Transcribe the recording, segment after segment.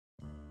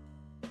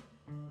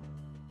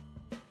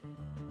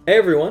Hey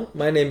everyone,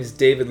 my name is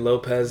David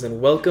Lopez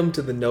and welcome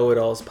to the Know It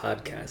Alls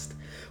podcast.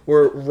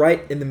 We're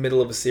right in the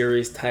middle of a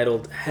series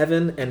titled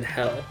Heaven and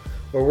Hell,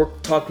 where we're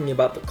talking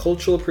about the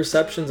cultural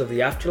perceptions of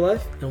the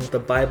afterlife and what the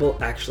Bible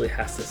actually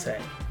has to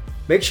say.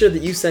 Make sure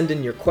that you send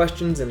in your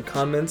questions and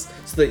comments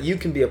so that you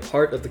can be a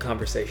part of the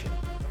conversation.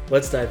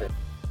 Let's dive in.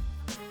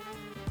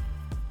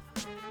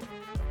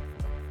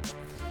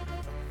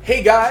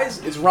 Hey guys,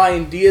 it's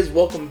Ryan Diaz.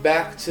 Welcome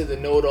back to the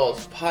Know It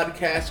Alls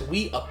podcast.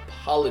 We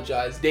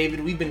apologize,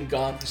 David. We've been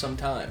gone for some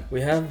time.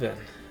 We have been.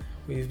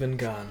 We've been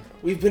gone.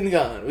 We've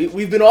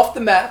been off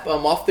the map,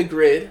 off the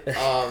grid.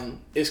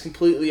 It's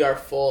completely our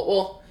fault.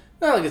 Well,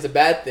 not like it's a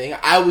bad thing.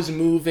 I was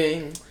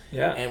moving,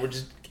 and I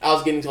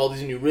was getting to all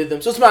these new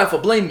rhythms. So it's my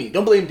fault. Blame me.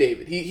 Don't blame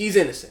David. He's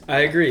innocent. I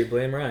agree.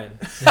 Blame Ryan.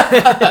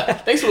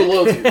 Thanks for the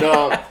loyalty.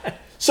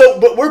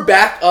 But we're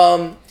back.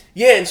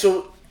 And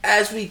so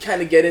as we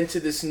kind of get into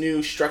this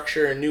new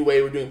structure and new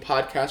way we're doing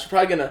podcasts, we're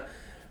probably going to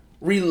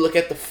re-look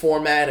at the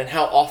format and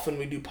how often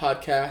we do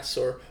podcasts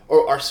or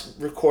our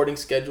recording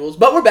schedules.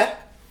 But we're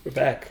back. We're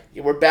back.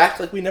 Yeah, we're back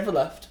like we never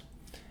left.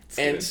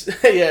 That's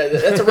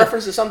a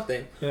reference to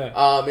something.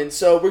 Yeah. And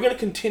so we're going to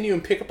continue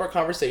and pick up our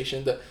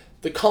conversation,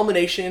 the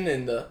culmination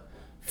and the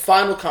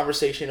final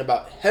conversation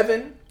about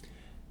heaven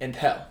and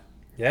hell.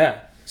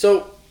 Yeah.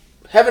 So,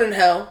 heaven and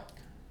hell,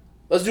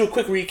 let's do a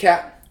quick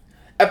recap.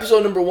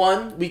 Episode number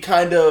 1, we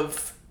kind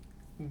of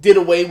did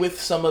away with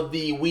some of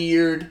the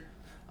weird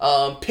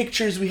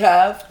pictures we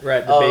have.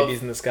 Right, the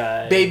babies in the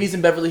sky. Babies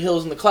in Beverly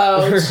Hills in the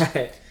clouds.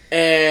 Right.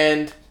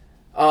 And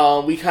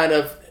we kind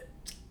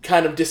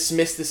of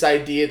dismissed this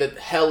idea that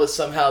hell is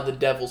somehow the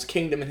devil's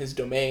kingdom and his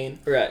domain.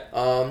 Right.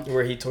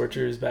 Where he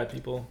tortures bad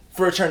people.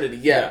 For eternity,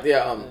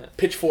 yeah.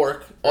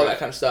 Pitchfork, all that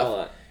kind of stuff. All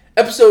that.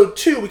 Episode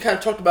 2, we kind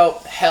of talked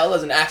about hell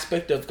as an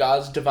aspect of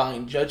God's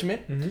divine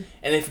judgment. Mm-hmm.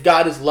 And if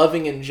God is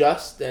loving and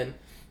just, then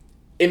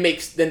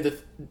the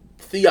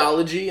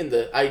theology and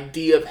the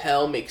idea of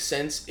hell makes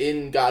sense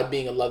in God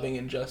being a loving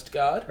and just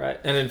God. Right.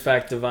 And in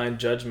fact, divine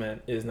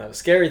judgment is not a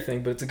scary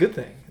thing, but it's a good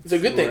thing. It's a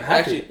good thing.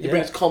 Actually, it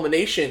brings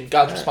culmination,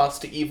 God's response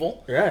to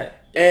evil. Right.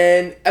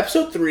 And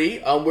episode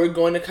 3, we're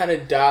going to kind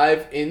of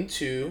dive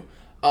into,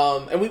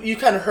 and you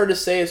kind of heard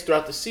us say this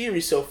throughout the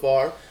series so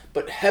far,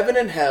 but heaven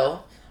and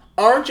hell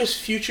aren't just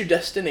future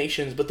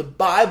destinations, but the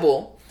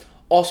Bible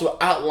also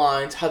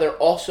outlines how they're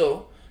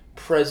also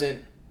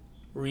present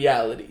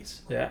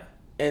realities. Yeah.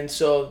 And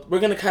so we're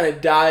going to kind of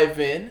dive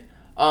in.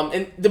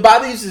 And the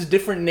Bible uses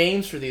different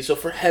names for these. So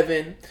for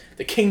heaven,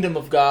 the kingdom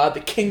of God, the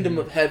kingdom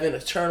of heaven,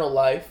 eternal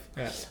life.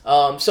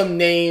 Yeah. Some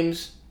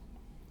names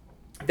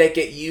that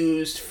get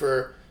used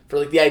for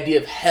like the idea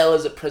of hell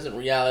as a present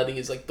reality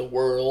is like the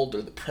world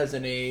or the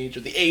present age or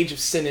the age of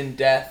sin and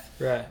death.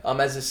 Right.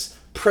 As this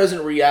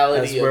present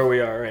reality. That's where we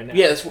are right now.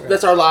 Yeah,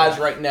 that's our lives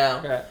right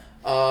now.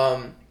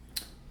 Right.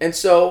 And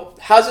so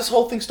how's this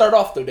whole thing start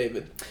off though,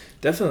 David?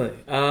 Definitely.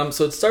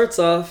 So it starts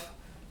off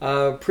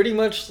pretty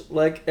much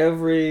like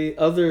every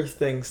other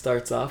thing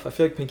starts off. I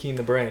feel like Pinky and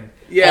the Brain.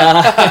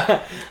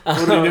 Yeah.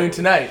 What are we doing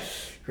tonight?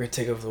 We're going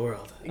to take over the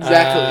world.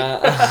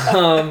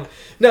 Exactly.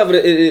 No, but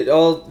it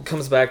all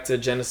comes back to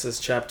Genesis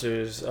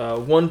chapters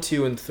 1,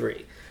 2, and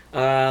 3.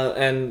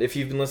 And if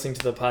you've been listening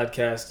to the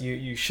podcast,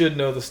 you should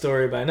know the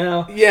story by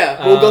now.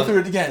 Yeah, we'll go through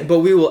it again. But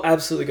we will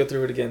absolutely go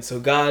through it again. So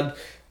God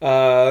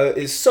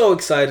is so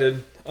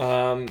excited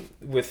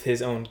with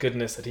his own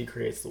goodness that he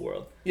creates the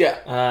world.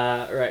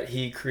 Yeah. Right.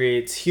 He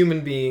creates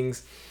human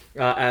beings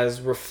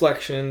as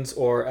reflections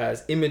or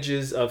as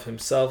images of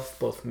himself,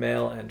 both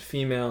male and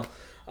female,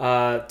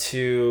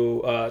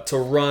 to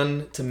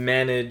run, to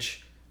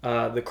manage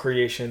the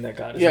creation that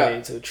God has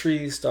made. So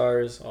trees,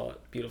 stars, all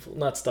that beautiful.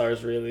 Not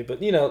stars really,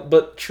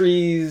 but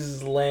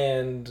trees,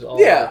 land, all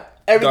that.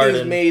 Everything's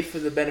garden. Made for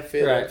the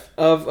benefit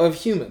of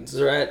humans,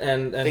 right?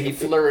 And they can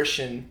flourish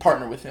and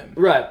partner with him.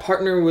 Right,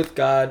 partner with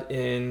God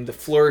in the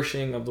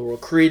flourishing of the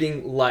world,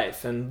 creating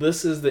life. And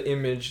this is the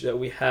image that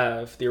we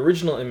have, the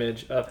original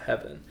image of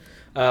heaven,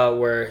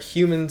 where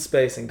human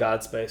space and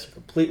God space are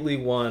completely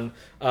one.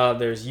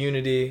 There's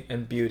unity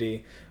and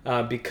beauty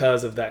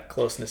because of that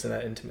closeness and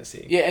that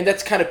intimacy. Yeah, and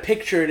that's kind of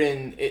pictured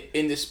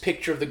in this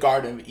picture of the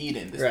Garden of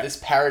Eden, this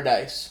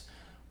paradise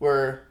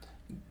where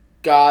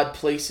God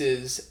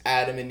places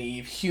Adam and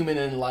Eve, human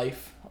and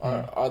life,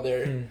 are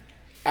their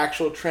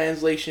actual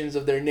translations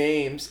of their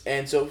names.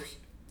 And so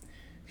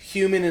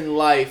human and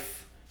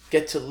life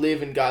get to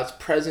live in God's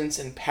presence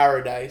and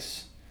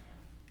paradise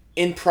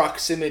in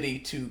proximity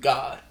to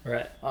God.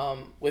 Right.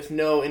 With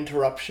no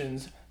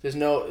interruptions. They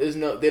don't lose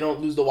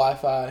the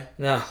Wi-Fi.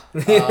 No.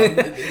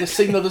 The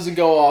signal doesn't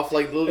go off.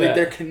 Like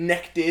they're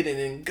connected and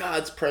in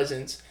God's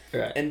presence.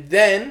 Right. And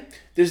then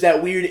there's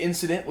that weird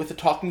incident with the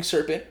talking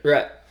serpent.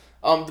 Right.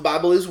 The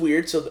Bible is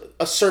weird, so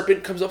a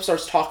serpent comes up,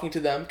 starts talking to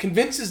them,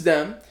 convinces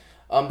them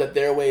that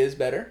their way is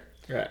better.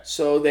 Right.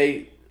 So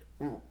they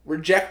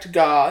reject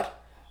God.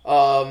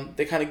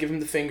 They kind of give him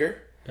the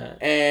finger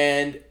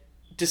and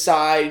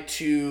decide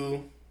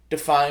to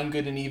define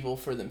good and evil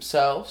for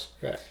themselves.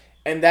 Right.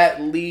 And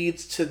that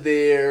leads to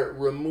their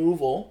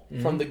removal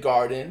from the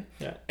garden,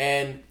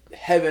 and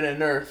heaven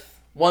and earth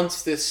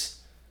once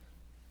this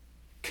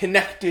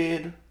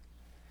connected,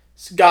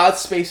 God's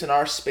space and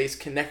our space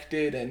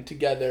connected and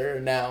together, are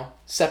now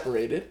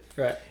separated.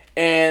 Right.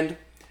 And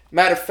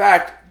matter of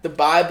fact, the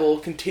Bible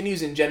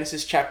continues in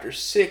Genesis chapter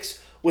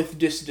 6 with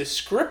this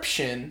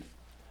description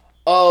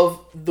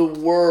of the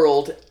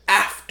world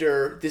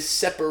after this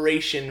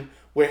separation,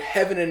 where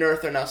heaven and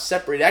earth are now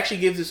separated. It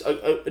actually gives us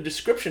a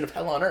description of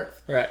hell on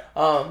earth. Right.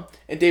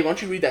 And Dave, why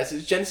don't you read that?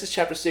 It's Genesis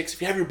chapter 6.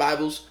 If you have your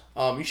Bibles,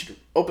 you should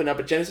open up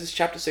at Genesis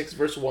chapter 6,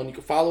 verse 1. You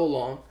can follow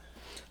along.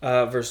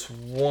 Verse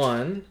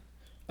 1.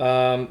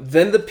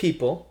 Then the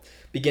people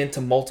began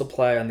to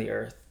multiply on the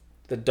earth.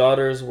 The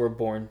daughters were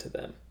born to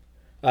them.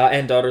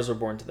 And daughters were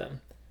born to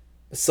them.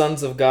 The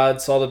sons of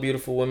God saw the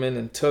beautiful women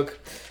and took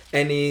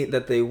any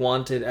that they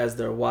wanted as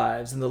their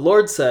wives. And the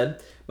Lord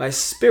said, My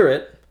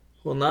spirit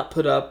will not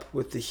put up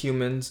with the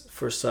humans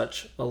for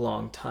such a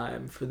long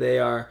time, for they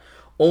are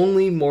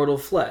only mortal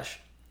flesh.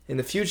 In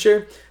the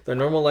future, their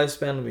normal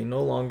lifespan will be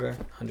no longer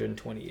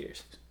 120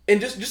 years. And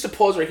just to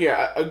pause right here,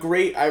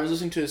 I was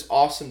listening to this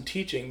awesome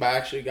teaching by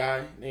actually a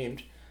guy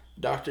named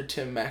Dr.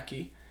 Tim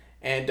Mackey.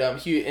 And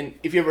if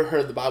you ever heard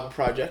of the Bible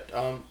Project,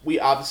 we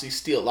obviously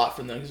steal a lot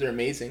from them because they're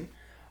amazing.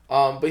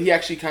 But he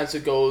actually kind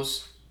of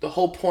goes, the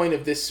whole point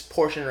of this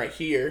portion right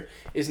here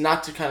is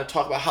not to kind of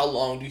talk about how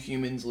long do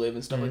humans live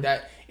and stuff like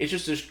that. It's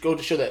just to go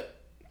to show that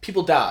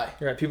people die.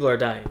 Right, people are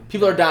dying.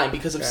 People are dying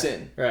because of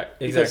sin. Right,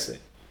 exactly. Because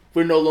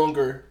we're no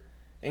longer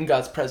in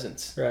God's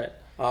presence. Right.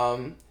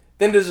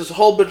 Then there's this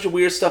whole bunch of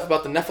weird stuff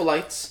about the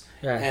Nephilites.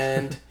 Right.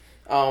 And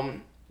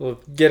we'll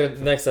get it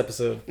next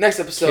episode.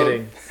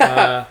 Kidding.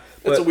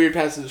 That's a weird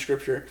passage of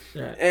scripture.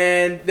 Right.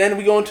 And then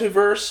we go into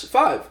verse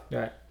 5.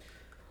 Right.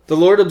 The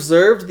Lord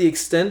observed the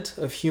extent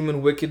of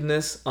human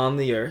wickedness on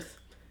the earth,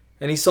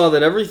 and he saw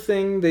that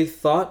everything they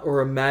thought or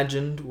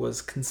imagined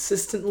was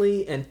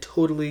consistently and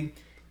totally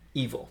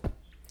evil.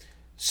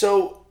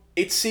 So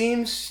it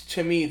seems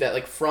to me that,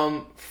 like,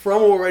 from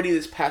already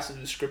this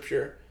passage of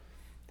scripture,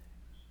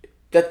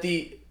 that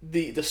the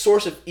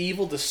source of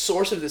evil, the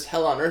source of this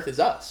hell on earth is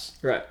us.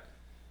 Right.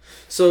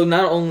 So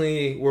not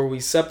only were we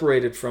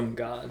separated from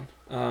God,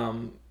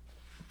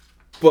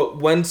 but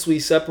once we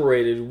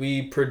separated,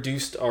 we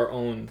produced our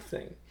own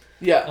thing.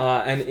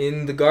 Yeah. And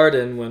in the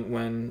garden,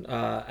 when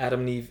Adam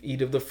and Eve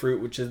eat of the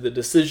fruit, which is the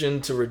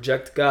decision to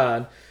reject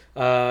God,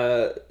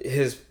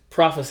 his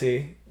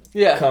prophecy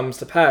comes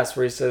to pass,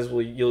 where he says,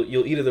 "Well,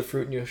 you'll eat of the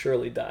fruit and you'll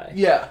surely die."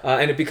 Yeah.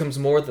 And it becomes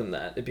more than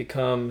that. It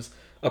becomes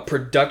a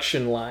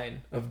production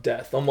line of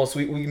death. Almost,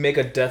 we make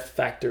a death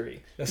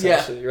factory,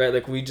 essentially, right?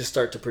 Like, we just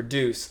start to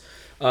produce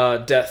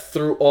death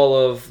through all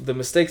of the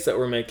mistakes that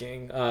we're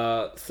making,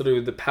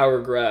 through the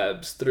power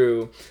grabs,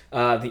 through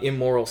the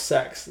immoral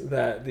sex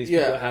that these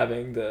people are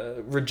having,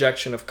 the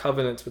rejection of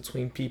covenants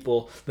between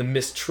people, the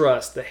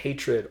mistrust, the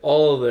hatred.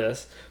 All of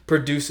this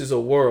produces a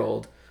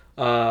world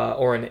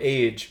or an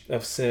age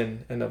of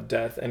sin and of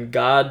death. And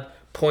God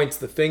points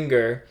the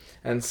finger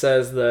and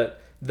says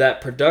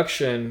that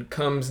production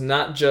comes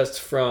not just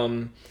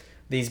from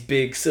these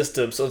big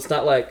systems. So it's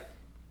not like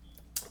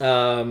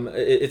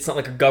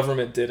a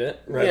government did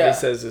it, right? Yeah. He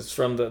says it's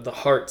from the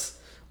hearts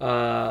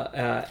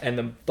and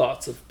the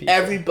thoughts of people.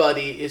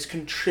 Everybody is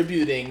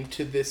contributing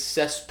to this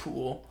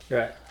cesspool,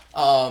 right,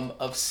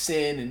 of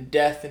sin and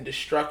death and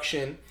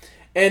destruction.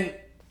 And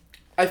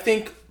I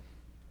think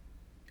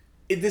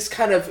this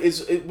kind of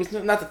it was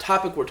not the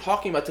topic we're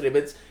talking about today,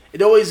 but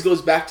it always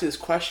goes back to this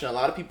question. A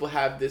lot of people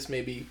have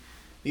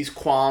these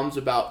qualms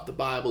about the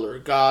Bible or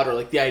God, or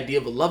like the idea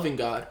of a loving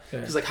God.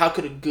 Because like, how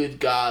could a good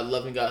God,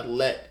 loving God,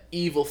 let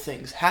evil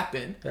things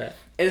happen? Right.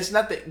 And it's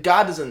not that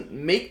God doesn't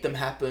make them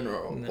happen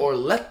or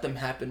let them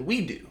happen.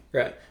 We do.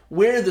 Right.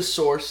 We're the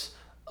source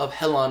of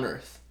hell on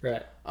earth.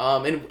 Right.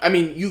 And I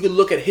mean, you could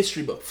look at a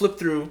history book, flip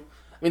through.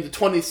 I mean, the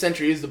 20th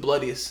century is the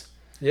bloodiest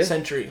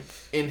century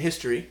in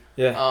history.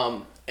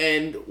 Yeah.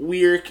 And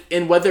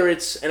whether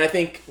it's, and I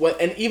think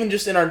and even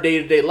just in our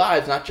day-to-day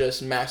lives, not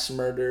just mass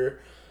murder,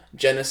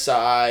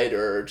 genocide,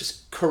 or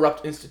just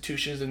corrupt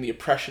institutions and the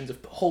oppressions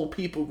of whole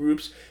people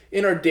groups.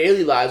 In our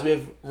daily lives, we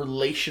have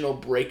relational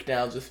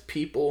breakdowns with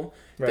people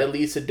that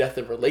leads to death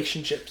of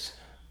relationships.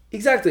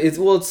 Exactly. It's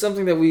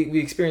something that we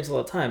experience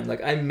all the time.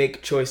 Like, I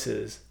make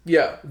choices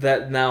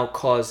that now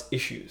cause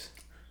issues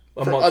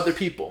for other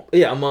people.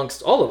 Yeah,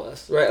 amongst all of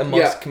us, right?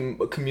 Amongst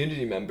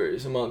community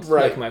members, amongst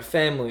like my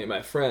family,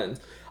 my friends.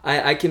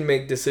 I can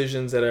make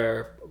decisions that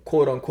are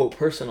quote unquote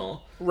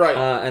personal, right?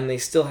 And they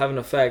still have an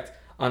effect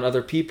on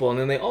other people, and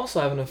then they also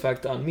have an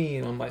effect on me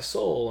and on my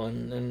soul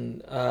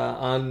and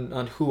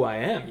on who I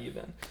am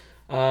even.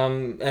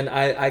 And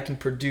I can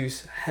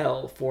produce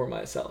hell for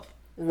myself.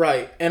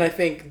 Right. And I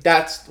think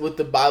that's what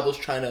the Bible's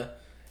trying to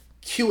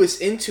cue us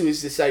into,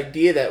 is this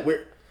idea that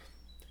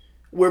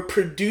we're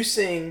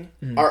producing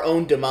our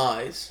own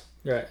demise.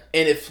 Right.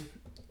 And if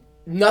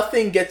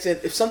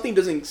something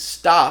doesn't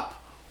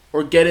stop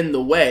or get in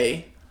the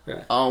way,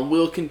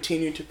 we'll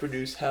continue to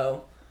produce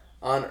hell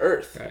on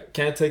earth. Right.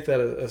 Can I take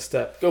that a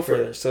step Go for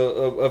further? it.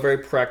 So a very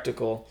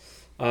practical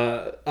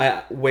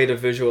way to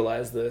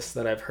visualize this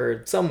that I've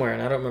heard somewhere,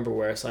 and I don't remember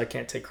where, so I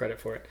can't take credit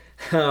for it.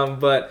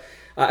 But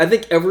I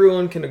think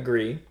everyone can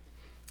agree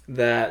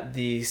that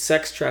the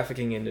sex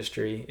trafficking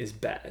industry is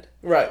bad.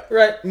 Right.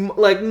 Right.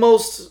 Like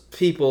most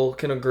people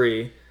can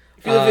agree.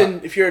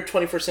 If you're a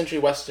 21st century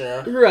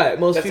Westerner, right?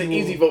 That's an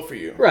easy vote for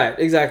you. Right.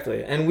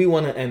 Exactly. And we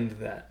want to end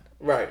that.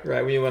 Right.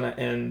 Right. We want to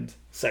end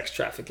sex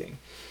trafficking.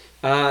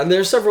 And there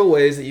are several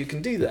ways that you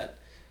can do that.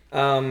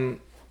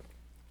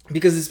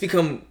 Because it's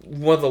become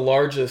one of the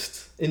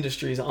largest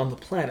industries on the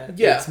planet.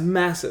 Yeah. It's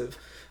massive.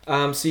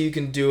 So you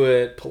can do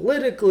it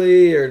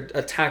politically or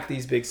attack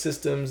these big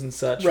systems and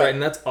such, right?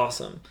 And that's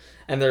awesome.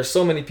 And there are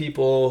so many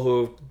people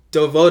who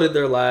devoted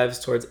their lives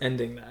towards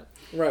ending that.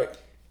 Right.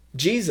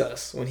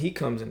 Jesus, when he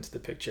comes into the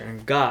picture,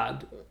 and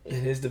God,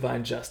 in his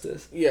divine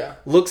justice, yeah,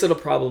 looks at a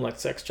problem like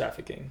sex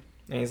trafficking.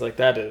 And he's like,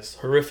 that is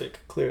horrific,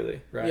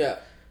 clearly, right? Yeah.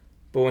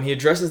 But when he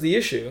addresses the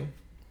issue,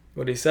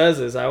 what he says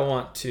is, I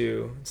want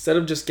to, instead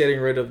of just getting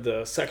rid of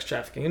the sex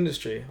trafficking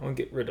industry, I want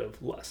to get rid of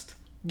lust.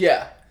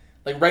 Yeah.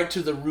 Like right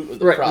to the root of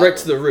the problem. Right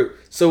to the root.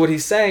 So what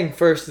he's saying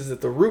first is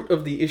that the root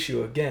of the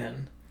issue,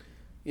 again,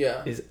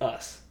 is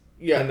us.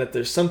 Yeah. And that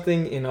there's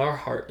something in our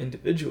heart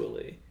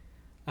individually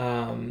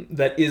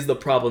that is the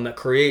problem that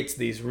creates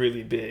these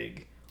really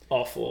big,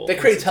 awful... That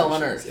creates hell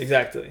on earth.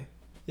 Exactly.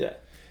 Yeah.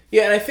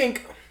 Yeah, and I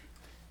think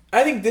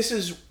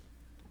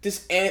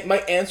this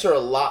might answer a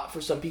lot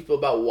for some people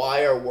about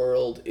why our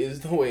world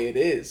is the way it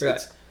is.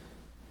 Right.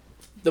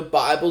 The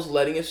Bible's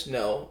letting us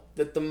know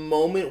that the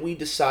moment we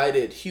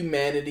decided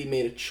humanity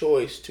made a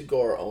choice to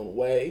go our own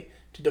way,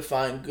 to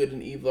define good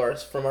and evil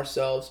from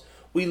ourselves,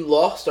 we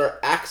lost our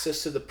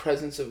access to the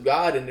presence of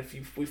God. And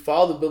if we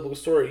follow the biblical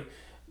story,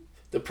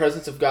 the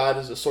presence of God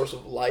is a source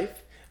of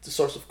life. It's a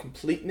source of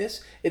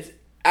completeness. It's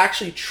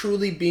actually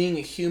truly being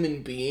a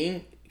human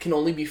being can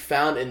only be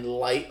found in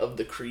light of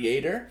the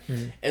Creator.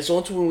 Mm-hmm. And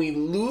so when we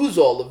lose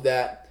all of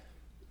that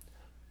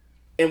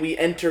and we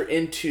enter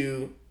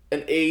into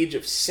an age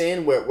of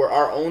sin where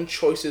our own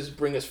choices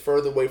bring us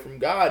further away from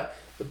God,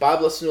 the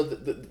Bible lets us know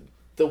that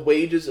the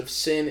wages of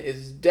sin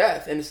is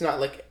death. And it's not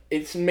like,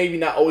 it's maybe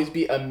not always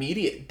be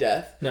immediate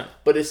death, no,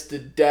 but it's the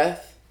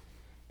death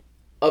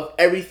of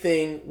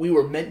everything we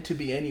were meant to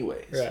be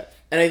anyways. Right.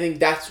 And I think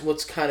that's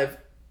what's kind of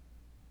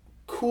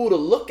cool to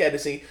look at,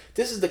 is saying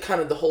this is the kind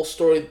of the whole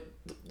story.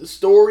 The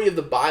story of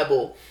the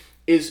Bible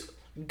is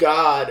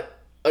God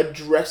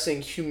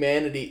addressing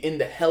humanity in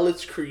the hell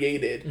it's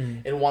created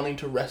and wanting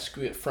to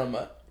rescue it from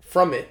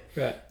it.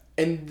 Right.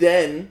 And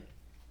then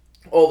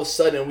all of a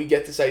sudden we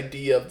get this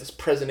idea of this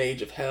present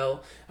age of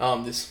hell.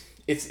 It's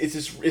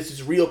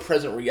this real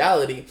present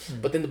reality.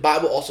 But then the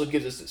Bible also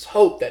gives us this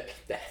hope that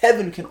the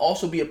heaven can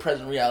also be a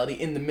present reality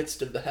in the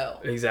midst of the hell.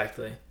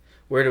 Exactly.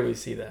 Where do we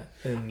see that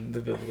in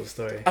the biblical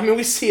story? I mean,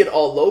 we see it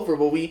all over,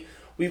 but we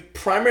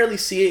primarily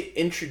see it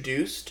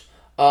introduced,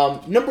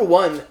 number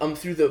one,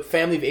 through the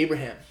family of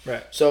Abraham.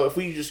 Right. So if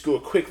we just go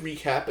a quick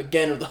recap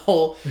again of the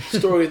whole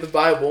story of the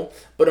Bible,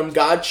 but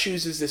God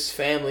chooses this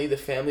family, the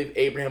family of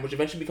Abraham, which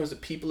eventually becomes the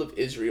people of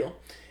Israel,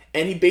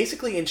 and he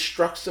basically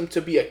instructs them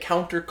to be a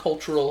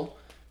countercultural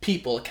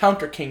people, a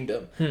counter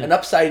kingdom, an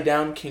upside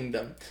down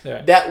kingdom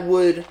that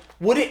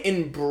wouldn't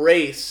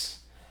embrace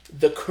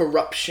the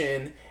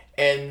corruption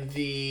and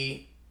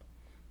the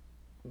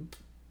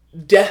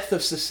death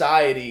of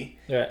society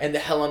and the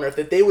hell on earth,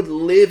 that they would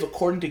live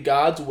according to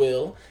God's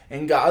will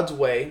and God's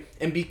way,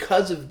 and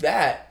because of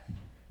that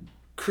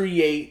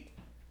create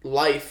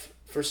life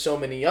for so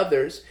many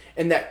others,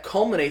 and that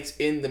culminates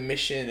in the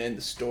mission and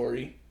the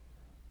story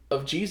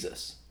of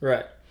Jesus.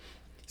 Right.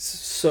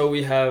 So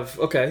we have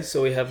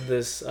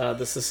this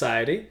the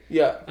society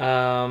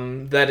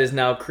that is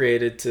now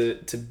created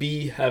to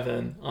be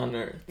heaven on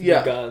earth.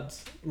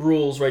 God's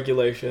rules,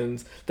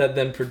 regulations that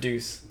then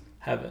produce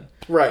heaven.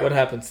 Right. What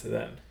happens to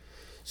them?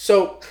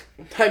 So,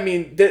 I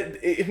mean,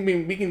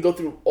 we can go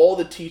through all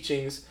the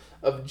teachings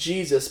of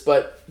Jesus,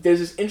 but there's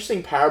this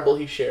interesting parable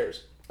he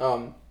shares.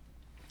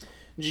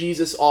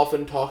 Jesus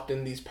often talked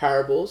in these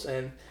parables,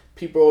 and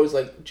people are always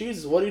like,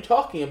 Jesus, what are you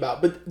talking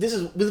about? But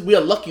we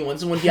are lucky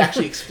ones, and when he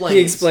actually explains.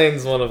 He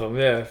explains one of them,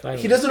 yeah.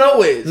 Finally. He doesn't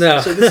always. No.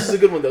 So this is a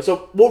good one, though.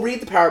 So we'll read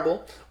the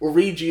parable, we'll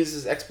read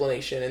Jesus'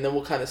 explanation, and then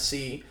we'll kind of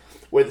see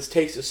where this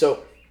takes us.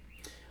 So,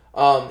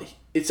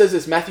 it says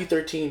this, Matthew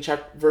 13,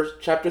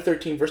 chapter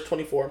 13, verse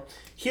 24.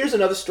 Here's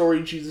another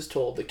story Jesus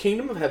told. The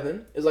kingdom of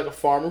heaven is like a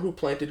farmer who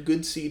planted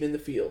good seed in the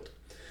field.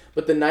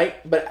 But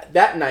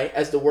that night,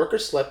 as the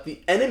workers slept,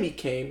 the enemy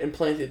came and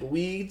planted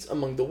weeds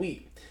among the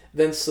wheat,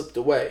 then slipped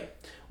away.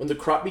 When the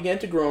crop began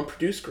to grow and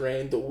produce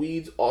grain, the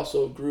weeds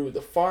also grew.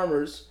 The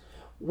farmers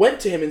went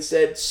to him and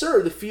said,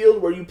 Sir, the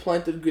field where you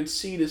planted good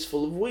seed is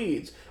full of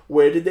weeds.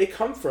 Where did they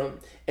come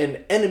from?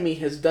 An enemy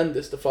has done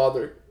this,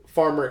 the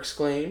farmer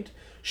exclaimed.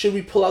 Should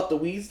we pull out the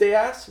weeds, they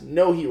asked.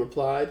 No, he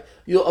replied.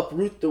 You'll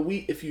uproot the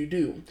wheat if you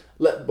do.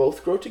 Let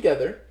both grow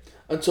together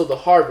until the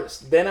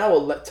harvest. Then I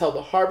will tell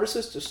the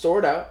harvesters to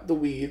sort out the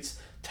weeds,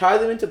 tie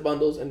them into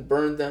bundles, and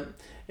burn them,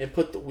 and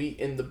put the wheat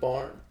in the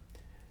barn.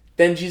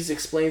 Then Jesus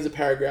explains the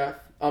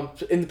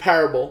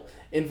parable,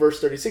 in verse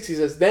 36, he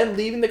says, "Then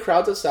leaving the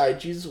crowds outside,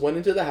 Jesus went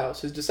into the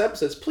house. His disciple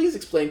says, 'Please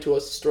explain to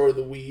us the story of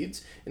the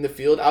weeds in the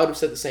field.'" I would have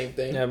said the same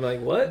thing. Yeah, I'm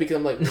like, what? Because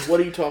I'm like, what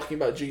are you talking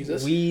about,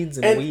 Jesus? Weeds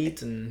and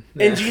wheat and...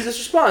 And Jesus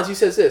responds. He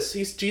says this.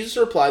 Jesus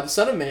replied, "The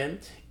Son of Man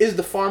is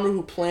the farmer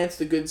who plants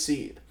the good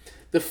seed.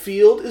 The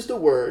field is the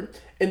word,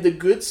 and the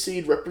good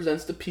seed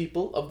represents the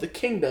people of the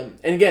kingdom."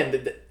 And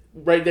again,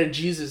 right there,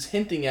 Jesus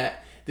hinting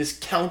at this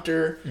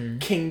counter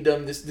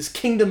kingdom, this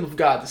kingdom of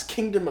God, this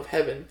kingdom of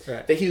heaven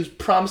that he was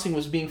promising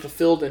was being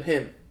fulfilled in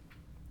him.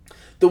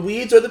 "The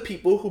weeds are the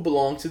people who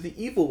belong to the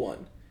evil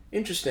one."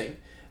 Interesting.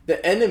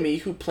 "The enemy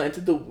who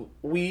planted the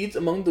weeds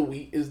among the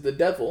wheat is the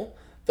devil.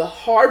 The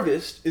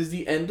harvest is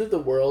the end of the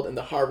world, and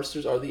the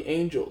harvesters are the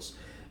angels.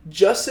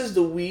 Just as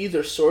the weeds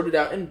are sorted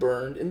out and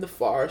burned in the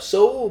fire,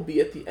 so it will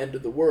be at the end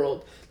of the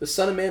world. The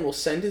Son of Man will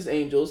send his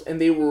angels, and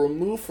they will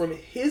remove from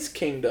his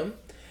kingdom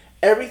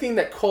everything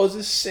that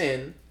causes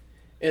sin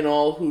and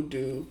all who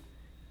do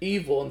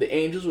evil. And the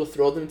angels will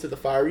throw them into the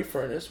fiery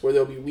furnace, where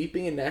there will be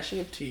weeping and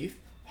gnashing of teeth."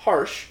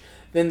 Harsh.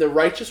 "Then the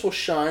righteous will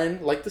shine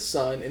like the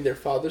sun in their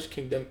Father's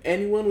kingdom.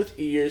 Anyone with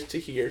ears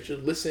to hear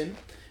should listen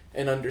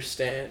and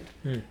understand."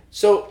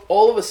 So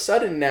all of a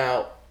sudden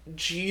now,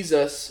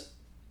 Jesus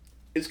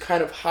is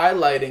kind of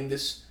highlighting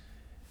this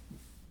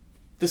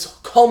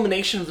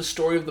culmination of the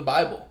story of the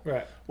Bible.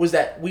 Right. Was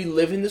that we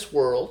live in this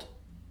world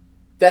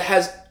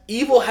that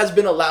evil has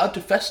been allowed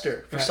to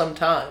fester for some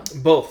time.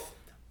 Both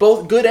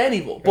good and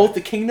evil. Right. Both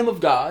the kingdom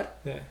of God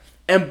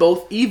and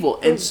both evil.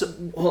 And so,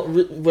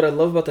 what I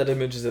love about that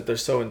image is that they're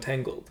so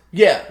entangled.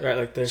 Yeah. Right.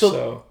 Like they're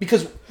so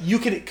because you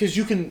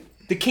can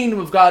the kingdom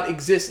of God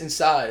exists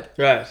inside.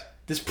 Right.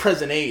 This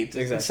present age,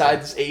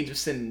 inside this age of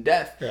sin and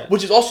death,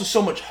 which is also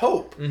so much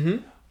hope.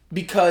 Mm-hmm.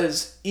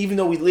 Because even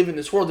though we live in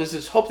this world, there's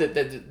this hope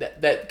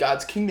that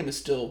God's kingdom is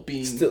still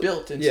being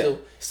built and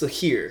still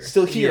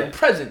here and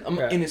present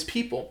in his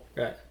people.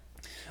 Right.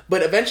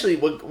 But eventually,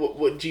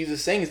 what Jesus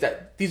is saying is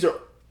that these are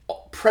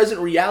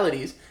present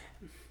realities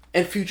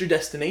and future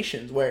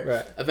destinations,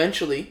 where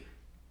eventually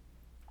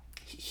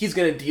he's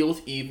going to deal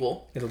with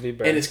evil. It'll be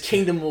better. And his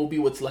kingdom will be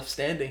what's left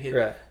standing here.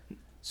 Right.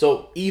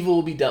 So evil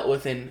will be dealt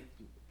with, and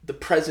the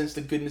presence,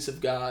 the goodness of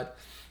God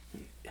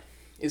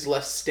is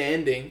left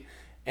standing,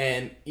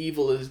 and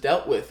evil is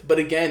dealt with. But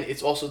again,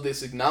 it's also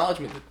this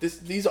acknowledgement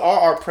that these are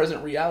our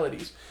present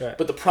realities. Right.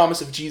 But the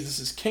promise of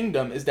Jesus'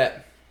 kingdom is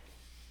that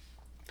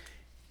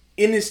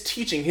in his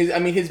teaching,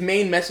 his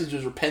main message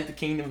was repent, the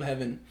kingdom of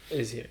heaven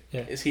is here.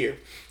 Yeah. Is here.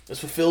 It's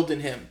fulfilled in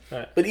him.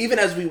 Right. But even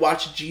as we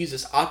watch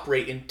Jesus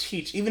operate and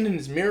teach, even in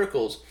his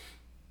miracles,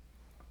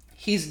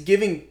 he's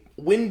giving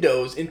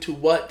windows into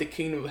what the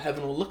kingdom of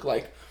heaven will look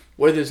like,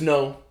 where there's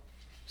no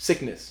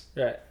sickness,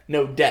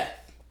 no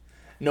death,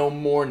 no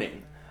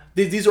mourning.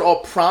 These are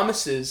all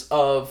promises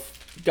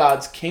of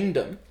God's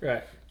kingdom.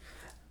 Right.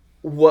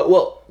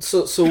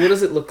 So what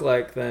does it look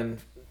like then?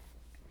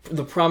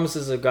 The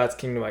promises of God's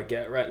kingdom, I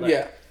get, right?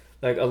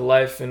 Like a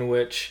life in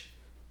which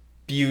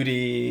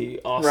beauty,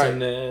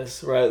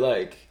 awesomeness, right?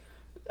 Like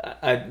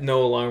I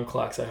no alarm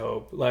clocks, I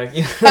hope. Like,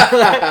 you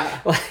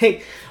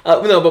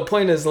know, no, but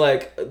point is,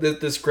 like,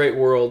 this great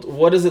world,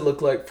 what does it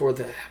look like for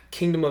the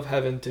kingdom of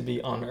heaven to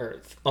be on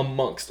earth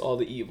amongst all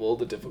the evil,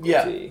 the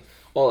difficulty,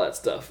 all that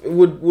stuff? It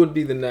would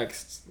be the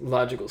next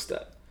logical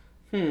step,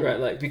 right?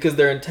 Like, because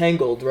they're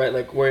entangled, right?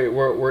 Like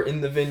we're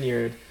in the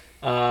vineyard,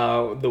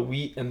 the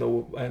wheat and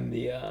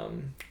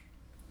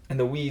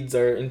the weeds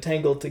are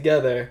entangled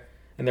together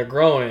and they're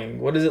growing.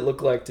 What does it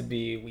look like to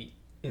be wheat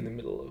in the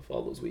middle of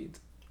all those weeds?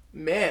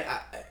 Man,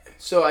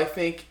 so I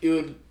think it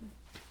would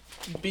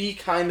be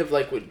kind of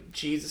like what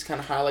Jesus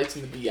kind of highlights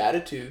in the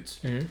Beatitudes,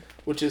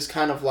 which is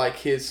kind of like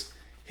his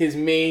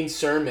main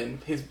sermon,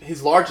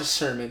 his largest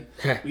sermon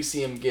we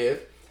see him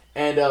give.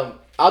 And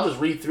I'll just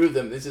read through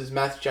them. This is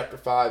Matthew chapter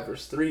 5,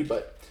 verse 3.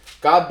 "But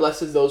God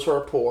blesses those who are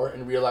poor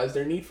and realize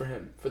their need for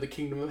him, for the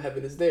kingdom of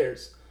heaven is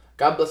theirs.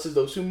 God blesses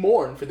those who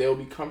mourn, for they will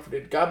be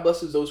comforted. God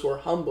blesses those who are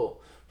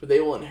humble, for they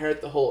will inherit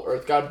the whole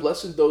earth. God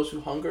blesses those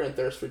who hunger and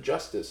thirst for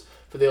justice,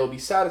 for they will be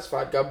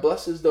satisfied. God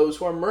blesses those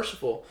who are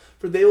merciful,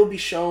 for they will be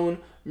shown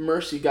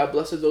mercy. God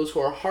blesses those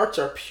whose hearts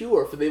are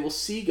pure, for they will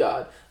see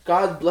God.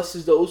 God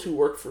blesses those who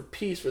work for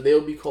peace, for they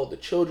will be called the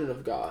children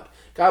of God.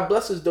 God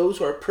blesses those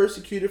who are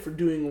persecuted for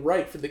doing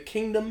right, for the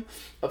kingdom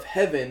of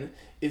heaven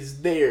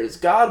is theirs."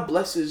 God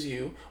blesses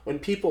you when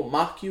people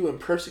mock you and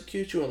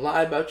persecute you and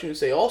lie about you and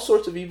say all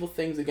sorts of evil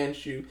things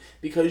against you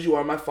because you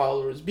are my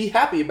followers. Be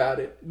happy about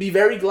it. Be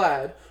very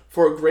glad,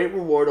 for a great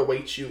reward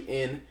awaits you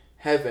in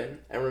heaven.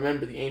 And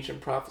remember, the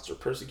ancient prophets were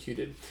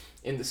persecuted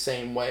in the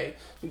same way.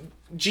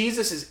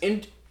 Jesus is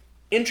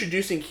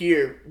introducing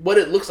here what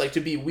it looks like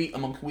to be wheat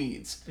among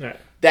weeds. Right.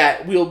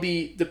 That we'll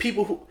be the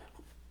people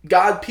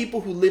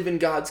who live in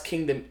God's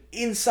kingdom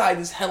inside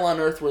this hell on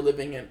earth we're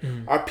living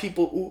in, are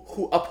people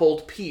who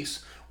uphold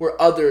peace where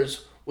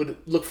others would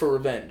look for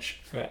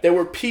revenge. Right. There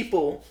were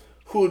people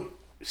who would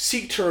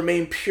seek to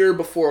remain pure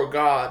before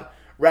God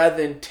rather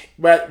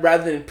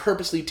than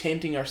purposely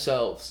tainting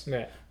ourselves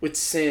with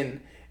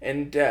sin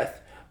and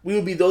death. We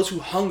would be those who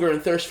hunger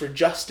and thirst for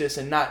justice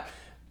and not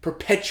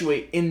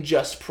perpetuate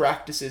unjust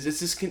practices. It's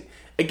this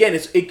again.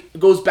 It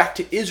goes back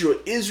to Israel.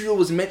 Israel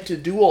was meant to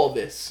do all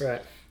this,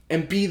 right,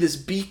 and be this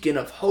beacon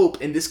of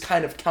hope in this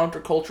kind of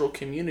countercultural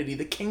community,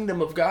 the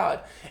kingdom of God.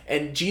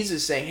 And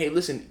Jesus saying, "Hey,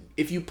 listen,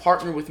 if you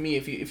partner with me,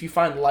 if you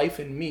find life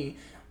in me,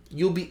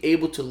 you'll be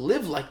able to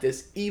live like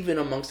this even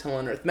amongst hell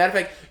on earth. Matter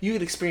of fact, you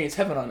could experience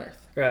heaven on earth."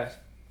 Right,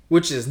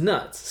 which is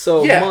nuts.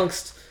 So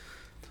amongst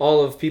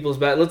all of people's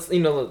let's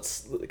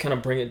kind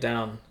of bring it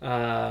down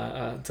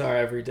to our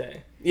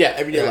everyday. Yeah,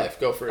 everyday life.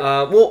 Go for it.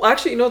 Well,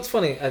 actually, it's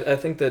funny. I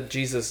think that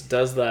Jesus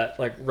does that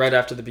like right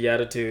after the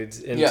Beatitudes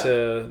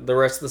into the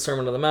rest of the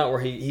Sermon on the Mount,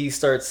 where he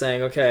starts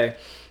saying, okay,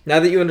 now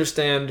that you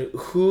understand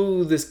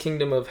who this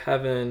kingdom of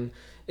heaven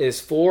is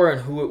for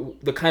and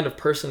the kind of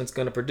person it's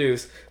going to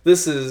produce,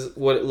 this is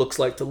what it looks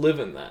like to live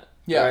in that.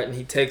 Yeah. Right? And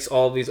he takes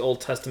all these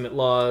Old Testament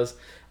laws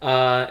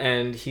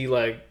and he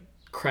like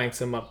cranks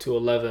them up to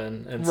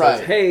 11 and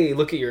says, hey,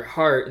 look at your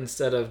heart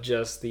instead of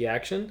just the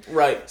action.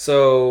 Right.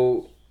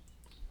 So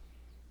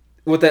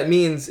what that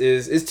means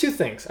is two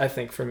things, I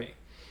think, for me.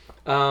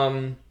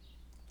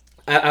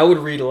 I would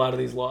read a lot of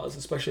these laws,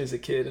 especially as a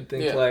kid, and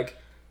think like,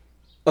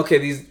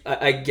 okay,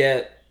 I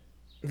get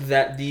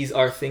that these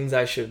are things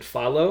I should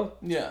follow.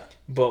 Yeah.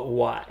 But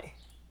why?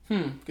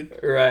 Good.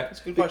 Right. That's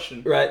a good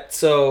question. Right.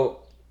 So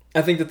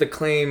I think that the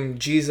claim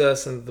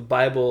Jesus and the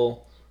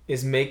Bible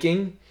is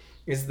making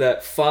is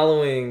that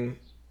following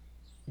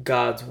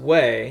God's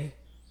way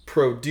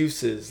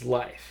produces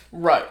life.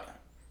 Right.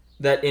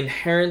 That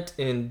inherent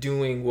in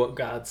doing what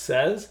God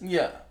says,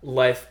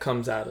 life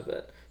comes out of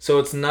it. So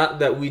it's not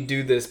that we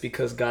do this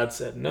because God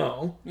said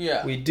no.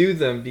 Yeah. We do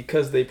them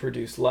because they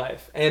produce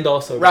life. And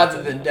also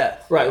rather than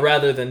death. Right,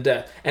 rather than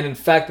death. And in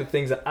fact, the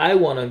things that I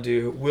want to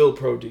do will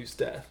produce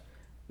death.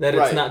 That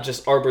it's not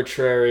just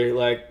arbitrary,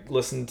 like,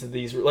 listen to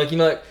these... Like, you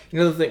know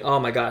the thing... Oh,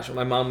 my gosh,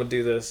 my mom would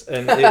do this,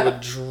 and it would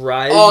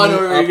drive me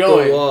up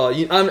the wall.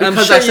 I'm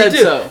sure I said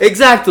so.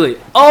 Exactly.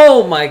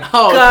 Oh, my gosh.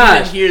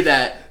 Oh, if you didn't hear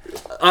that...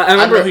 I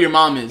don't know who your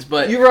mom is,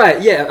 but... You're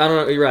right, yeah, I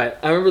don't know, you're right.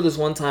 I remember this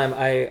one time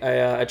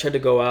I tried to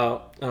go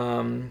out,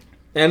 and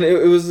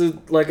it was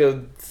like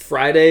a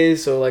Friday,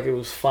 so like it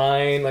was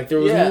fine. Like there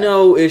was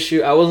no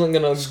issue. I wasn't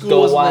going to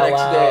go wild the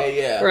next out.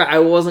 Day, Right, I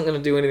wasn't going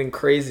to do anything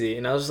crazy.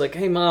 And I was just like,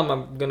 hey, Mom,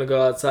 I'm going to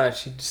go outside.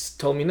 She just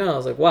told me no. I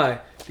was like, why?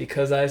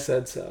 Because I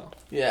said so.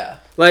 Yeah.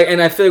 Like,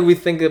 and I feel like we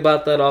think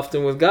about that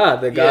often with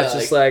God, that God's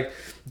just like...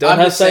 Don't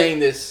have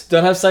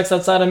sex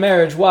outside of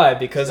marriage. Why?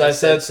 Because I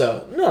said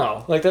so.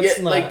 No, like that's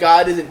not. Like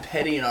God isn't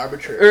petty and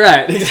arbitrary.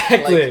 Right.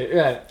 Exactly.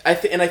 Right. I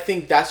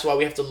think that's why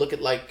we have to look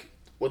at like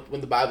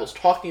when the Bible's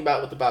talking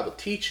about what the Bible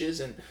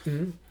teaches,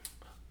 and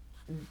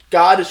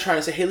God is trying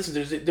to say, hey,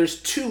 listen,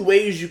 there's two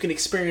ways you can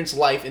experience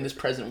life in this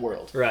present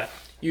world. Right.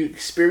 You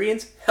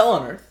experience hell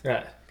on earth.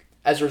 Right.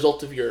 As a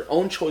result of your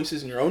own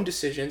choices and your own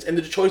decisions, and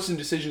the choices and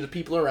decisions of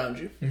people around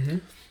you. Mm-hmm.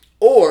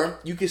 Or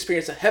you can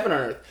experience a heaven on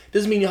earth.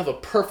 Doesn't mean you have a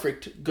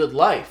perfect, good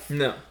life.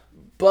 No.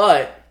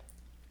 But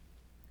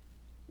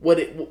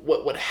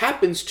what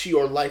happens to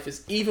your life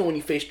is even when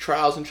you face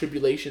trials and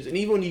tribulations, and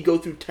even when you go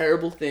through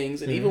terrible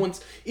things, and even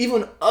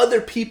when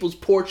other people's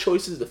poor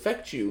choices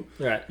affect you,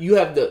 right. you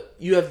have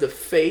the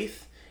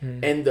faith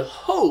and the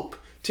hope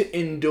to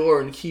endure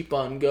and keep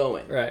on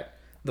going. Right.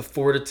 The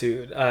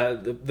fortitude,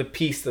 the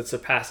peace that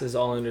surpasses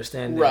all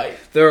understanding. Right.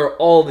 There are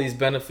all these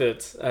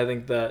benefits, I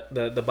think, that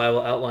the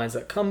Bible outlines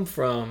that come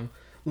from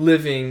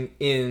living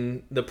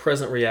in the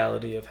present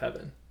reality of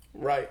heaven.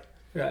 Right.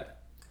 Right.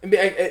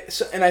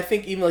 And I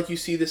think even like you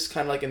see this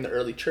kind of like in the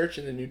early church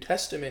in the New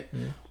Testament,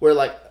 where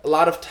like a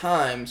lot of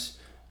times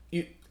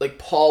like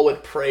Paul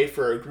would pray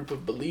for a group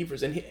of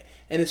believers, and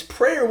his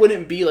prayer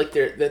wouldn't be like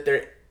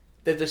that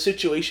the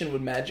situation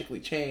would magically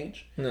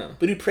change. No.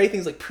 But he'd pray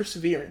things like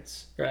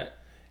perseverance. Right.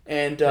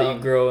 And that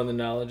you grow in the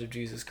knowledge of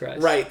Jesus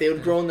Christ. Right. They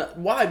would grow in that.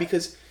 Why?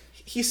 Because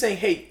he's saying,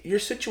 hey, your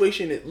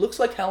situation, it looks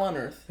like hell on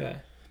earth. Yeah.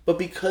 But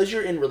because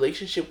you're in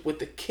relationship with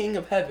the King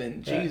of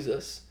Heaven,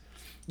 Jesus,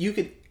 you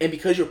could, and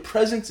because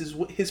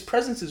his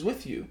presence is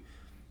with you,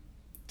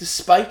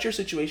 despite your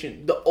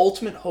situation, the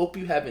ultimate hope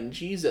you have in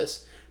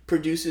Jesus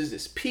produces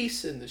this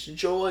peace and this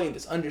joy and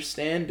this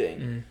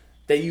understanding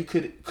that you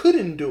could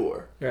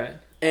endure. Right.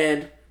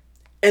 And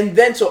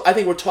then, so I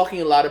think we're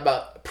talking a lot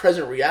about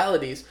present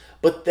realities,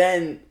 but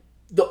then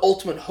the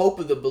ultimate hope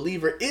of the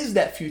believer is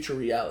that future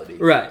reality.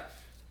 Right.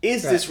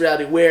 This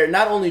reality where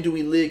not only do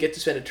we get to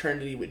spend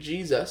eternity with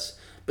Jesus,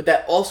 but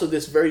that also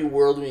this very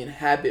world we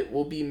inhabit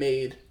will be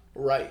made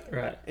right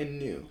and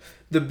new.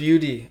 The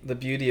beauty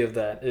of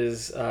that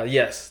is,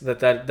 yes,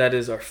 that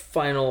is our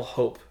final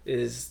hope,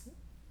 is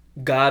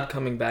God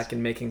coming back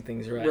and making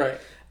things right. Right.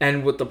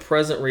 And what the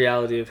present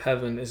reality of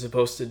heaven is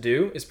supposed to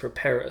do is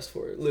prepare us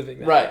for living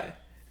that way.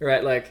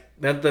 Right? Like,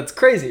 that's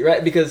crazy,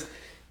 right? Because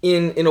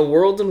in a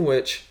world in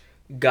which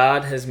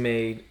God has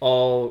made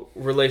all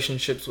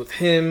relationships with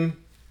Him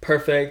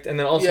perfect, and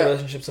then also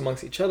relationships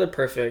amongst each other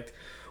perfect,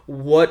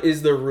 what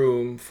is the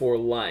room for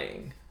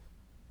lying?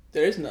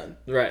 There is none.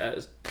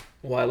 Right.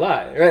 Why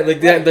lie? Right?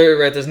 Like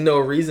there's no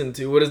reason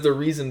to. What is the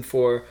reason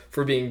for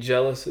being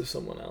jealous of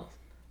someone else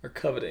or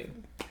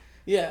coveting?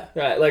 Yeah.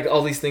 Right. Like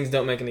all these things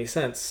don't make any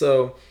sense.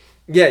 So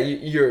yeah,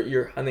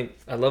 you're I think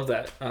I love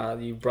that.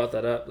 You brought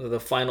that up. The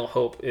final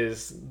hope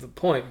is the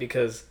point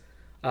because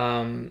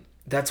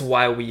that's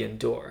why we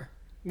endure.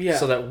 Yeah.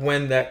 So that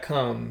when that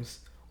comes,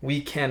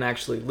 we can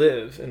actually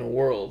live in a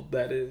world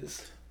that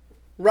is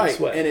right. this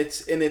way.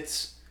 And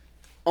it's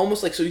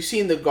almost like, so you see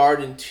in the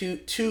garden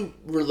two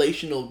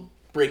relational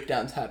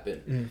breakdowns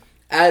happen.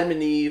 Adam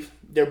and Eve,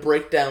 their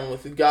breakdown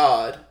with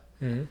God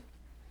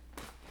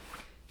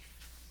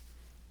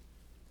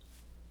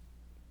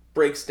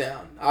breaks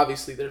down.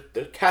 Obviously,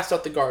 they're cast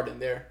out the garden.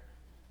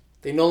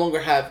 They no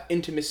longer have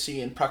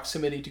intimacy and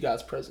proximity to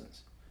God's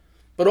presence.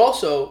 But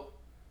also,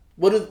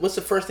 what's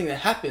the first thing that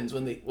happens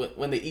when they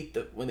eat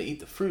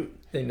the fruit?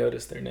 They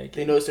notice they're naked.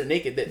 They notice they're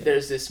naked. That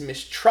there's this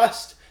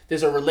mistrust.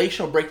 There's a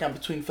relational breakdown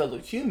between fellow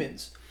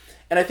humans.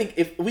 And I think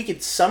if we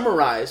could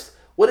summarize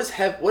what is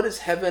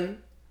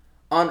heaven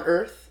on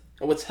earth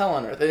and what's hell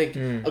on earth, I think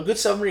a good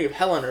summary of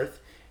hell on earth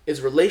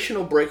is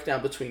relational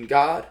breakdown between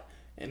God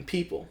and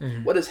people.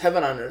 What is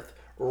heaven on earth?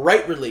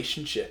 Right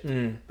relationship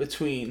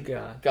between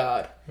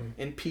God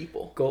and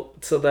people.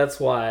 So that's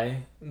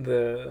why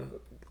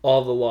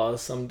all the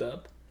laws summed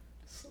up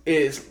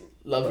is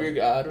love your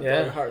God with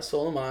all your heart,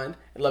 soul, and mind,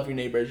 and love your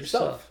neighbor as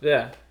yourself.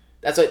 Yeah.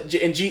 That's what.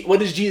 And what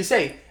does Jesus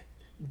say?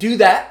 Do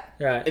that,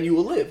 and you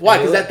will live. Why?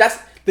 Because that's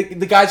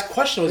the guy's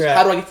question was,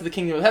 how do I get to the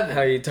kingdom of heaven?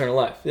 How do you eternal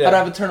life? Yeah. How do I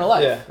have eternal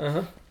life?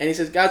 Yeah. And he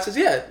says, God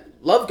says,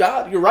 love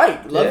God. You're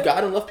right. Love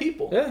God and love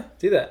people. Yeah,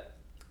 do that.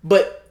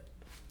 But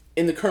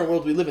in the current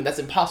world we live in, that's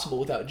impossible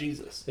without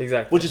Jesus.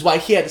 Exactly. Which is why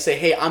he had to say,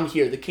 hey, I'm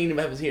here. The kingdom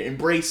of heaven is here.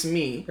 Embrace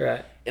me.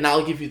 Right. And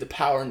I'll give you the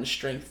power and the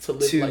strength to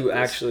live like this. To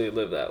actually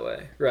live that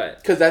way. Right.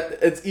 Because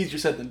it's easier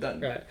said than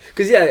done. Right.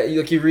 Because,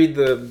 you read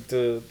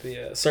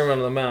the Sermon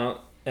on the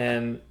Mount,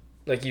 and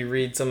like you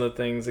read some of the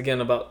things,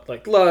 again, about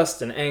like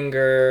lust and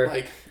anger.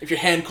 Like, if your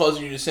hand calls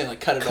you to sin,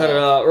 like cut it it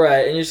off.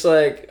 Right. And you're just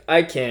like,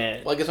 I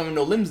can't. Well, I guess I'm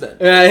no limbs then.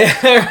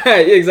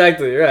 Right.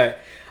 Exactly. Right.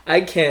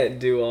 I can't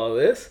do all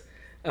this.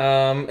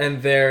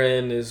 And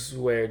therein is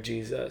where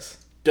Jesus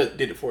did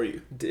it for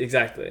you.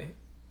 Exactly.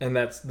 And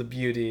that's the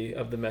beauty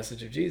of the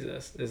message of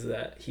Jesus, is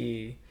that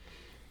he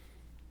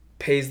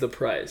pays the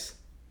price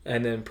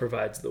and then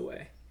provides the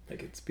way.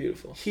 Like, it's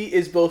beautiful. He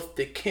is both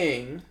the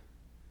king,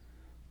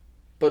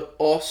 but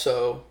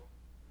also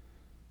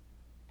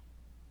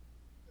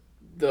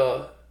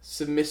the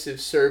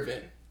submissive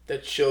servant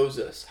that shows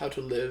us how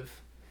to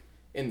live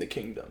in the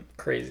kingdom.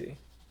 Crazy.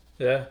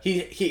 Yeah.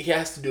 He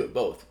has to do it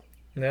both.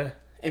 Yeah.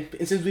 And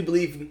since we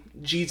believe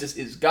Jesus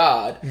is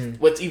God,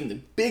 what's even the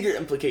bigger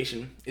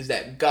implication is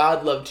that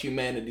God loved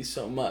humanity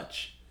so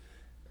much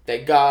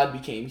that God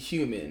became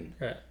human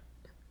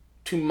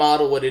to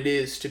model what it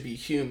is to be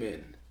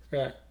human,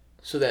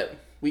 so that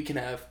we can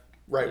have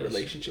right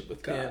relationship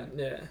with God. Him.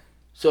 Yeah.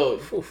 So,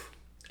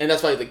 and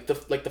that's why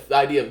the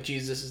idea of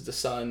Jesus is the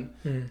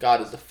Son, God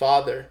is the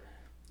Father.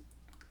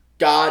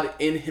 God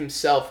in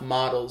Himself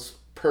models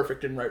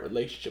perfect and right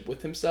relationship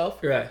with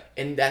Himself,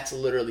 and that's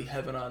literally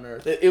heaven on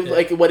earth.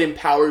 Like what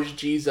empowers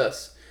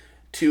Jesus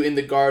to in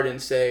the garden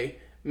say,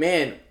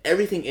 man,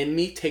 everything in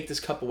me, take this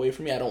cup away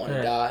from me, I don't want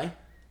to die,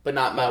 but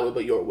not my will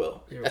but your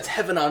will. That's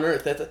heaven on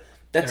earth.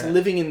 That's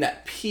living in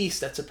that peace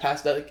that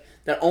surpasses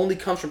that only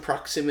comes from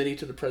proximity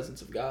to the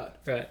presence of God.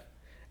 Right.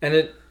 And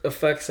it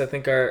affects, I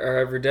think, our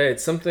everyday.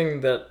 It's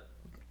something that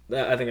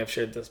I think I've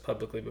shared this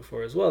publicly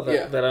before as well,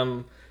 that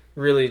I'm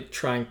really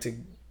trying to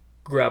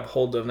grab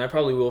hold of, and I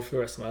probably will for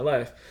the rest of my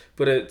life,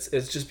 but it's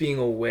just being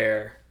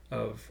aware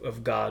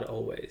of God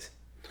always.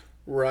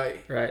 Right.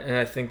 And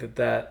I think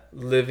that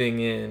living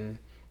in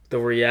the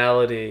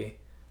reality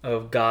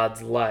of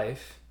God's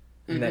life,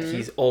 and that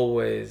He's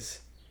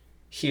always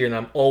here and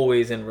I'm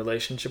always in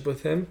relationship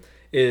with Him,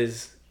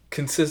 is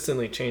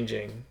consistently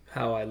changing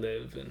how I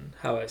live and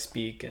how I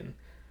speak and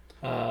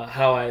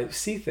how I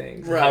see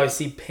things, and how I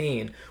see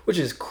pain, which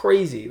is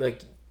crazy.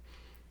 Like,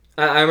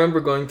 I remember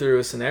going through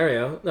a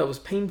scenario that was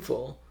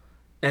painful,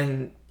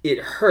 and it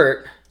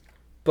hurt,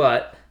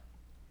 but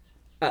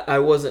I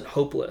wasn't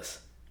hopeless.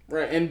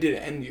 Right, and it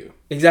didn't end you.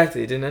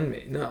 Exactly, it didn't end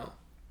me, no.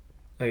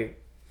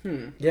 Like,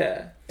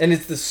 yeah. And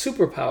it's the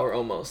superpower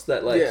almost,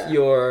 that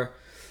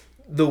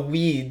the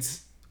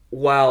weeds,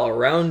 while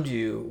around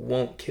you,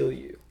 won't kill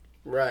you.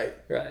 Right.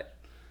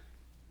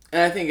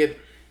 And I think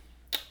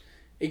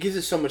it gives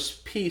us so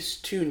much peace,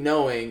 too,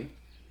 knowing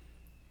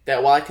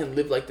that while I can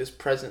live like this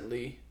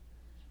presently,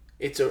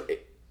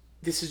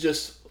 this is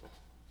just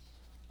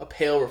a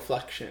pale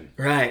reflection.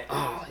 Right.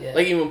 Oh, yeah.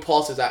 Like even when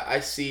Paul says, I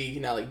see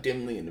now like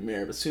dimly in the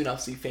mirror, but soon I'll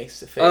see face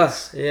to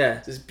face.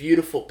 Yeah. This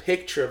beautiful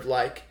picture of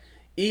like,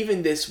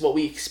 even this, what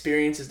we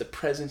experience as the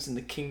presence in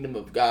the kingdom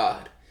of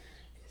God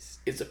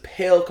is a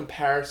pale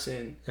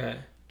comparison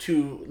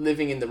to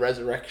living in the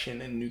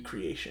resurrection and new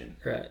creation.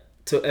 Right.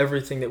 To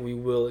everything that we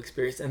will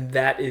experience. And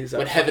that is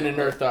what heaven and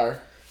earth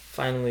are.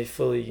 Finally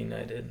fully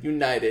united.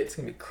 It's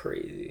going to be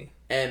crazy.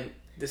 And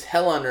this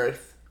hell on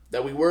earth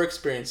that we were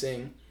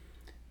experiencing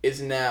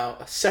is now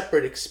a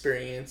separate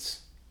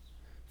experience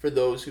for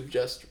those who've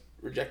just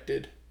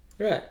rejected.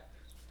 Right.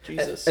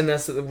 Jesus. And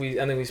that's I think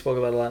we spoke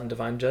about a lot in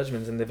Divine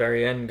Judgments. In the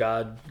very end,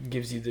 God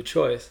gives you the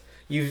choice.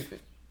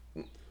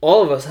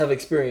 All of us have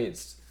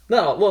experienced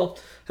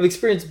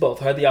both.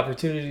 Had the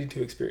opportunity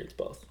to experience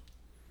both,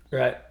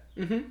 right?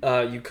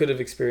 Mm-hmm. You could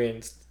have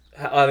experienced.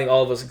 I think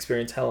all of us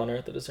experience hell on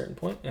earth at a certain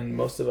point, and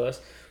most of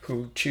us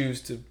who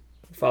choose to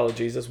follow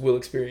Jesus will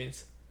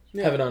experience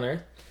heaven on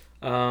earth.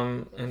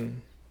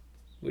 And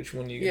which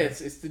one you? Yeah,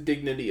 it's the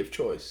dignity of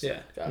choice. Yeah,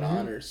 God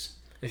honors.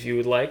 If you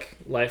would like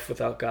life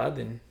without God,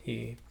 then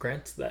He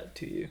grants that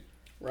to you.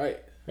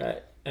 Right.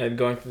 And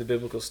going through the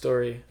biblical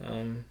story,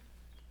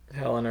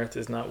 hell on earth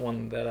is not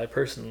one that I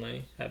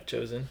personally have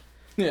chosen.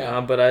 Yeah.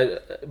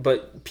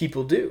 But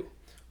people do.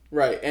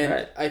 Right,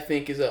 and I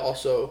think it's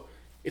also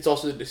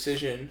the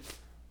decision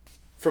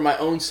for my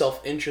own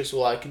self-interest.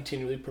 Will I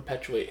continually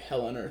perpetuate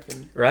hell on earth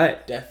and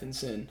death and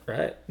sin?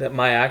 Right. That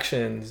my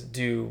actions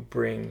do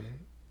bring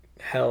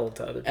hell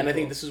to other people. And I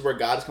think this is where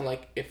God is kind of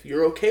like, if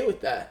you're okay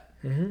with that,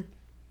 then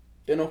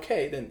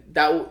okay, then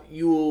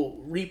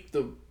you'll reap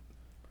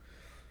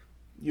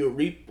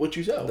what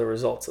you sow. The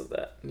results of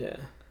that. Yeah.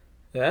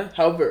 Yeah.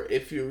 However,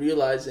 if you're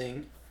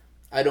realizing,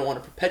 I don't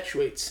want to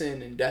perpetuate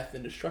sin and death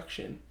and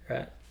destruction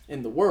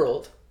in the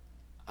world,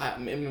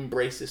 I'm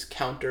embrace this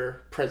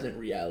counter-present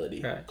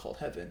reality called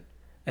heaven.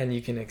 And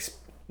you can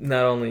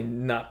not only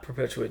not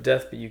perpetuate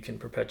death, but you can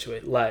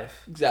perpetuate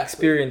life. Exactly.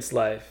 Experience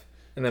life.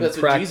 And then that's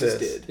practice. What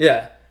Jesus did.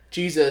 Yeah.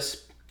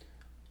 Jesus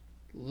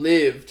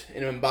lived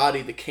and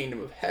embodied the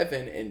kingdom of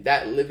heaven, and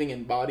that living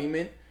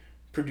embodiment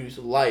produced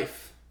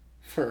life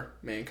for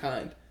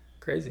mankind.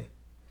 Crazy.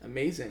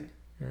 Amazing.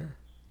 Yeah.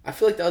 I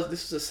feel like this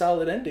was a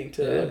solid ending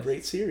to a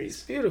great series.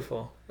 It's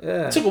beautiful.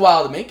 Yeah. It took a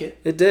while to make it.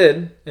 It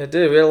did. We had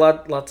a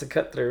lot to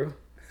cut through.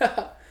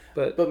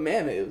 But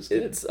man, it was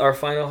good. It's our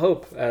final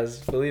hope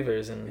as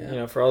believers.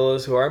 And for all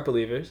those who aren't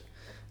believers,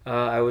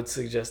 I would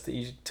suggest that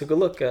you took a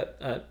look at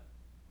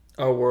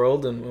our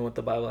world and what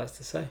the Bible has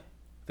to say. I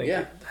think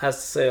it has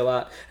to say a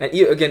lot. And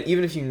again,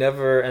 even if you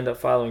never end up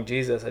following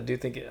Jesus, I do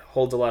think it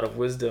holds a lot of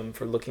wisdom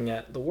for looking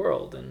at the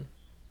world and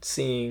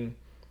seeing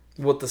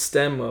what the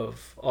stem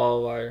of all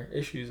of our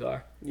issues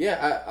are.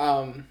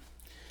 Yeah,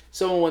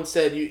 someone once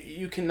said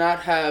you cannot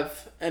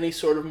have any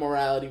sort of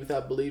morality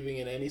without believing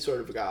in any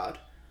sort of God.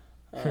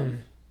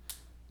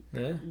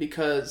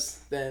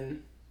 Because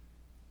then,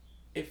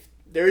 if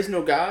there is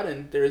no God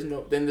and there's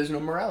no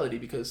morality,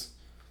 because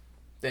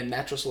then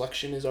natural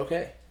selection is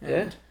okay.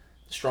 And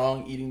the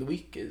strong eating the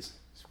weak is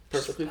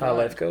perfectly fine. How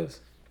life goes.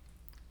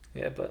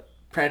 Yeah, but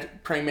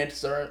praying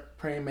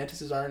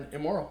mantises aren't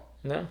immoral.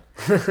 No.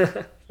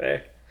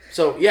 Fair.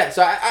 So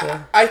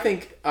I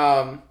think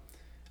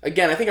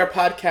again, I think our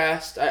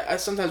podcast, I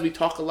sometimes we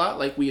talk a lot,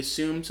 like we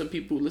assume some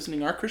people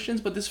listening are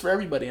Christians, but this is for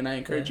everybody, and I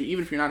encourage you,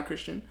 even if you're not a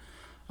Christian,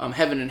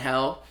 heaven and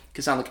hell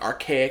can sound like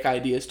archaic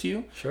ideas to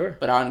you. Sure.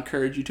 But I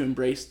encourage you to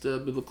embrace the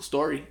biblical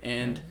story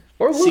and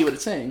see what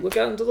it's saying. Look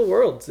out into the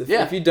world.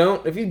 If you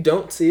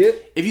don't see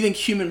it, if you think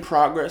human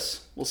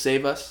progress will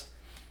save us,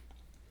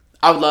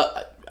 I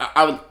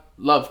would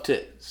love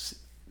to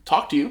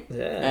talk to you.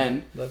 Yeah.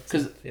 And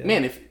because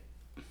man,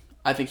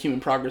 I think human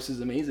progress is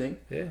amazing.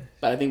 Yeah.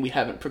 But I think we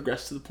haven't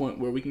progressed to the point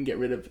where we can get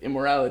rid of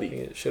immorality.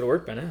 It should have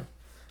worked by now.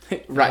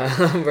 Right.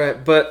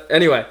 Right. But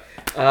anyway.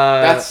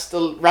 Wraps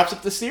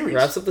up the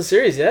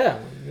series. Yeah.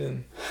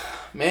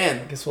 Man.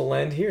 I guess we'll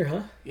land here,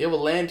 huh? Yeah, we'll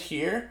land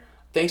here.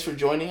 Thanks for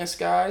joining us,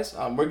 guys.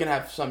 We're going to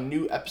have some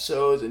new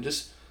episodes and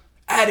just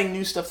adding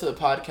new stuff to the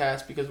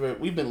podcast because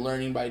we've been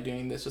learning by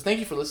doing this. So thank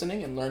you for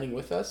listening and learning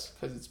with us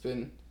because it's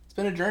been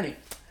a journey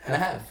and a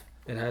half.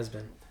 It has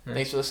been. Yeah.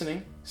 Thanks for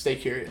listening. Stay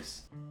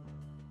curious.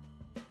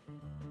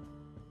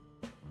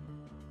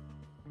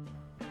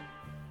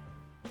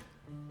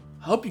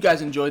 I hope you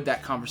guys enjoyed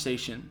that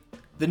conversation.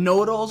 The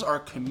Know-It-Alls are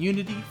a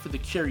community for the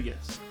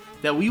curious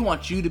that we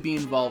want you to be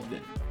involved in.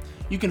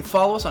 You can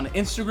follow us on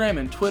Instagram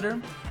and Twitter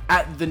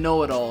at The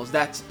Know-It-Alls.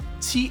 That's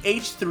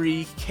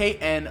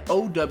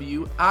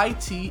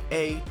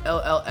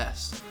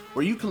TH3KNOWITALLS,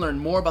 where you can learn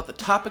more about the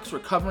topics we're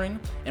covering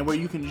and where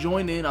you can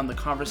join in on the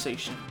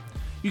conversation.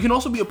 You can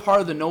also be a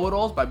part of The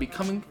Know-It-Alls by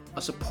becoming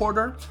a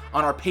supporter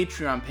on our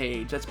Patreon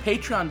page. That's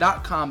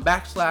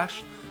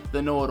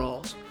patreon.com/The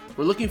Know-It-Alls.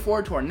 We're looking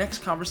forward to our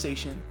next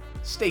conversation.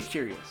 Stay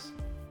curious.